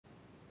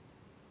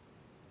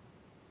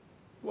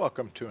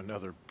Welcome to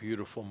another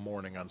beautiful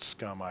morning on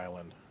Scum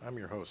Island. I'm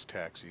your host,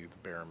 Taxi, the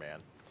Bear Man.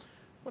 I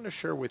want to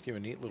share with you a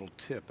neat little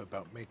tip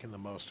about making the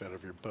most out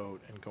of your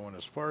boat and going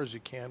as far as you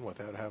can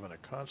without having to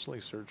constantly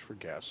search for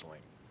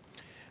gasoline.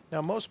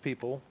 Now, most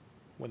people,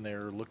 when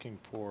they're looking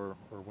for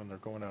or when they're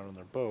going out on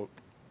their boat,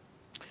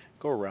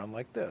 go around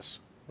like this,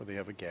 where they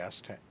have a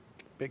gas tank,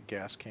 big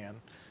gas can.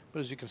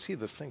 But as you can see,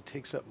 this thing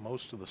takes up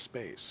most of the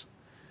space.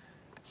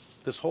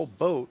 This whole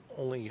boat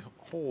only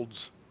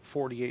holds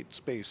 48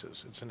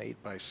 spaces. It's an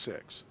 8 by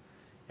 6.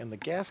 And the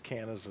gas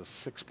can is a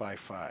 6 by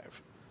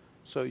 5.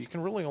 So you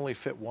can really only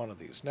fit one of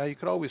these. Now you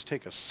could always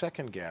take a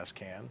second gas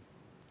can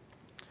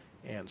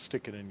and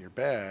stick it in your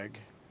bag,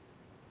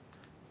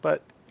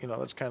 but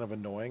that's kind of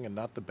annoying and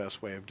not the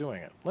best way of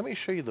doing it. Let me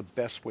show you the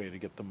best way to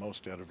get the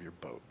most out of your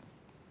boat.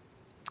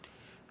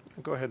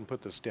 I'll go ahead and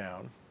put this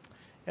down,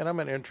 and I'm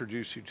going to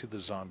introduce you to the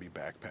zombie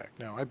backpack.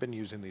 Now, I've been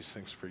using these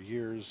things for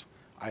years.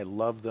 I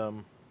love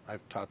them.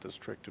 I've taught this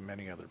trick to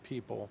many other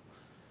people.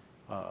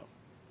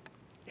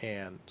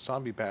 And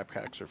zombie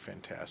backpacks are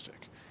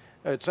fantastic.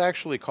 It's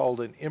actually called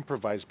an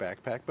improvised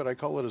backpack, but I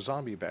call it a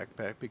zombie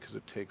backpack because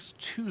it takes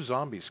 2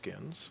 zombie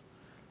skins.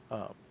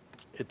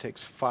 It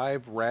takes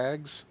 5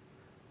 rags,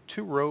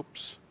 2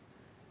 ropes,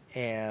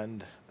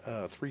 and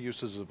 3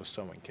 uses of a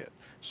sewing kit.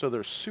 So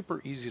they're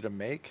super easy to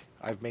make.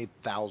 I've made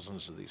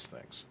thousands of these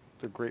things.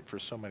 They're great for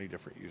so many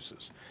different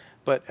uses.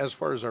 But as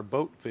far as our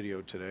boat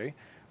video today,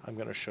 I'm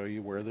going to show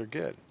you where they're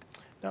good.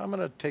 Now I'm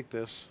going to take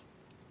this,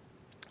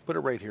 put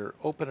it right here,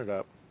 open it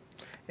up,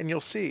 and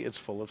you'll see it's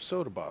full of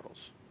soda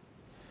bottles.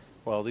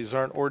 Well, these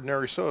aren't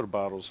ordinary soda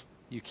bottles.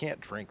 You can't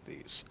drink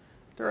these.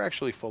 They're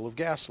actually full of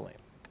gasoline.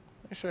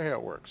 Let me show you how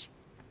it works.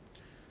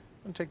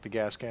 I'm going to take the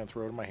gas can,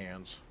 throw it in my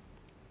hands.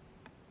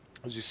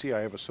 As you see, I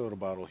have a soda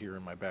bottle here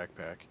in my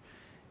backpack,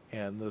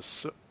 and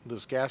this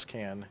gas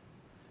can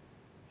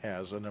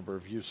has a number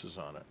of uses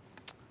on it.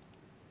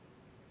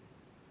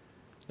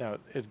 Now,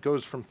 it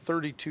goes from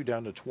 32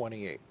 down to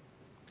 28.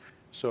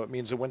 So it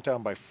means it went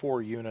down by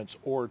 4 units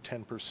or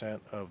 10%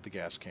 of the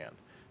gas can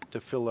to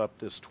fill up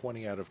this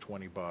 20 out of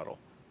 20 bottle.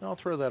 Now I'll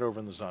throw that over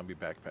in the zombie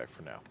backpack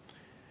for now.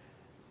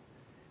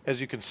 As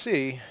you can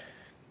see,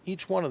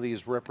 each one of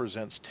these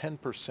represents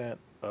 10%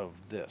 of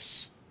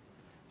this.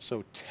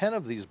 So 10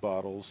 of these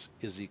bottles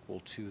is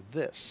equal to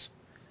this.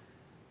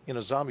 In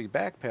a zombie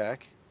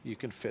backpack, you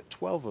can fit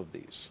 12 of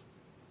these.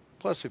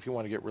 Plus, if you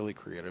want to get really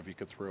creative, you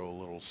could throw a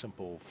little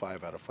simple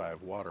 5 out of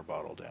 5 water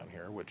bottle down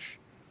here, which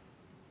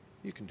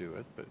you can do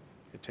it, but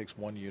it takes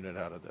 1 unit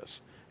out of this.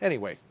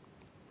 Anyway,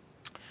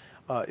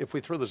 if we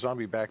throw the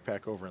zombie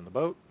backpack over in the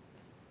boat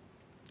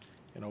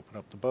and open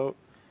up the boat,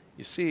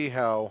 you see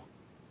how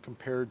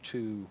compared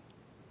to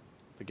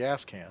the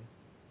gas can,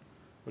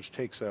 which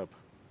takes up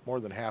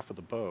more than half of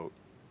the boat,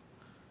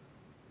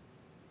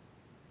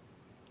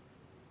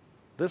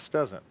 this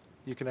doesn't.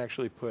 You can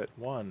actually put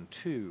 1,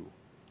 2,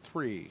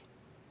 3,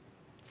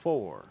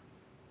 4,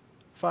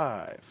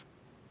 5,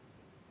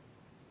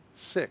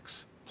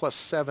 6, plus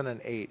 7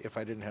 and 8 if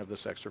I didn't have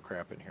this extra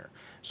crap in here.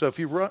 So if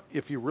you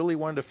really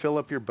wanted to fill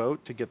up your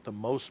boat to get the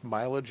most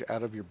mileage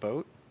out of your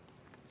boat,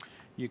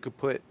 you could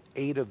put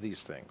 8 of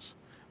these things,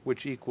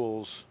 which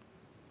equals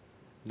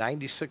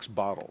 96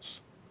 bottles,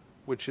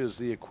 which is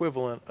the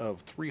equivalent of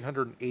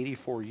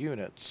 384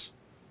 units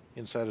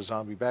inside of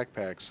zombie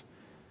backpacks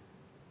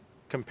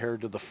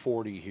compared to the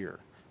 40 here,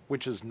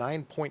 which is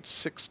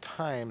 9.6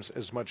 times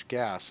as much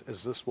gas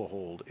as this will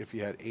hold if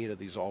you had 8 of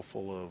these all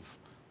full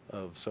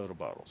of soda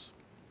bottles.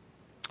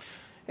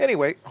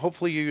 Anyway,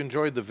 hopefully you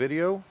enjoyed the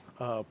video.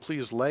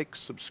 Please like,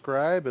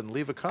 subscribe, and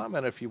leave a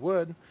comment if you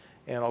would,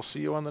 and I'll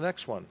see you on the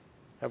next one.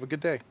 Have a good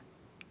day.